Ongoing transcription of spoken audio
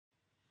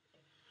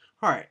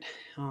Alright,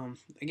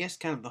 I guess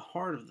kind of the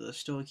heart of the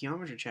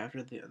stoichiometry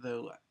chapter,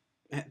 though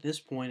at this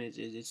point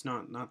it's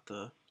not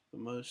the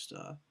most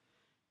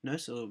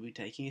notes that we'll be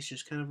taking, it's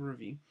just kind of a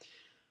review.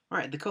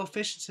 Alright, the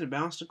coefficients in a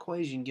balanced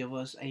equation give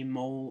us a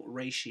mole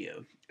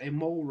ratio. A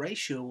mole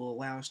ratio will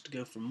allow us to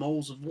go from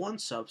moles of one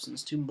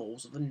substance to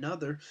moles of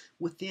another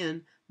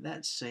within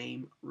that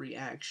same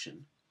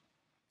reaction.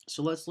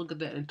 So let's look at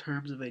that in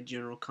terms of a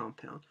general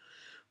compound.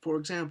 For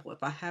example,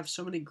 if I have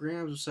so many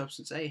grams of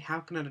substance A,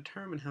 how can I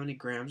determine how many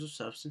grams of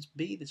substance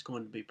B that's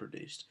going to be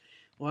produced?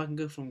 Well, I can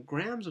go from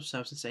grams of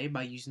substance A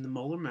by using the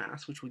molar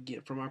mass, which we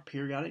get from our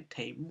periodic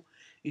table.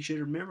 You should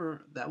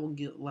remember that will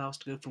allow us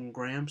to go from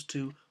grams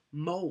to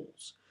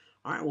moles.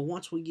 Alright, well,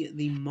 once we get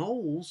the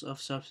moles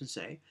of substance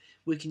A,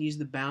 we can use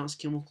the balanced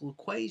chemical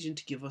equation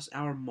to give us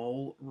our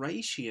mole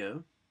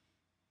ratio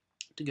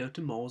to go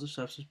to moles of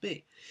substance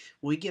B.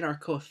 We get our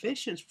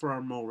coefficients for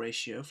our mole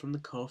ratio from the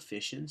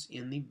coefficients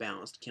in the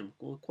balanced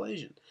chemical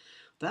equation.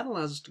 That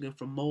allows us to go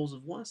from moles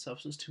of one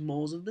substance to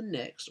moles of the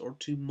next, or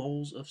to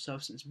moles of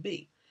substance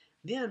B.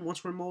 Then,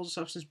 once we're moles of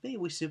substance B,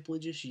 we simply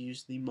just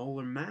use the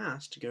molar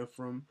mass to go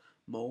from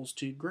moles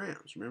to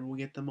grams. Remember, we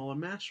get the molar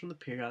mass from the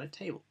periodic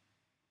table.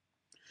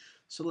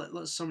 So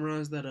let's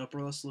summarize that up,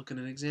 or let's look at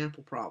an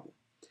example problem.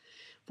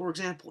 For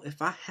example,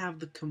 if I have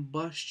the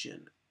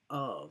combustion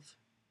of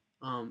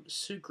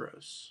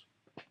sucrose.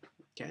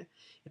 Okay,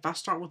 if I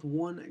start with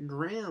 1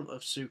 gram of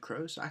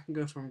sucrose, I can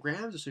go from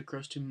grams of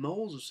sucrose to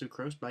moles of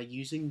sucrose by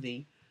using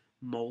the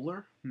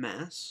molar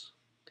mass.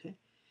 Okay,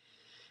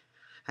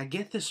 I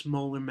get this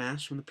molar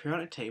mass from the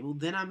periodic table,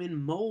 then I'm in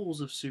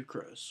moles of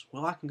sucrose.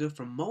 Well, I can go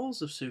from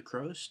moles of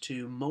sucrose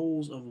to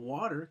moles of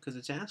water, because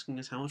it's asking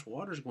us how much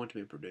water is going to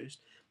be produced,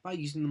 by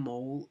using the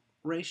mole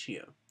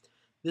ratio.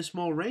 This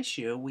mole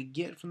ratio we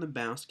get from the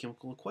balanced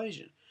chemical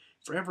equation.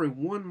 For every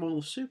 1 mole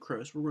of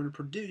sucrose, we're going to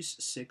produce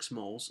 6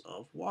 moles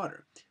of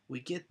water. We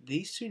get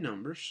these two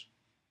numbers,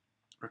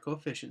 our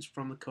coefficients,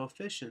 from the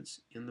coefficients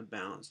in the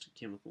balanced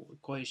chemical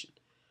equation.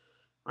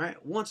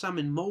 Alright, once I'm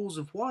in moles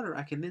of water,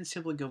 I can then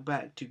simply go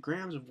back to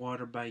grams of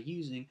water by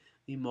using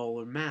the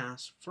molar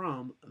mass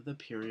from the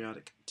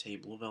periodic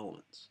table of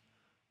elements.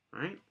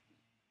 Alright,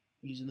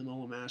 using the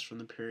molar mass from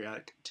the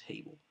periodic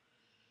table.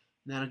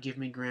 And that'll give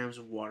me grams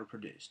of water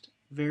produced.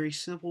 Very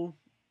simple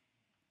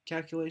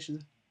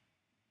calculations.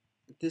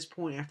 At this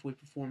point, after we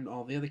performed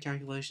all the other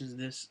calculations,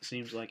 this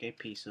seems like a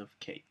piece of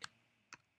cake.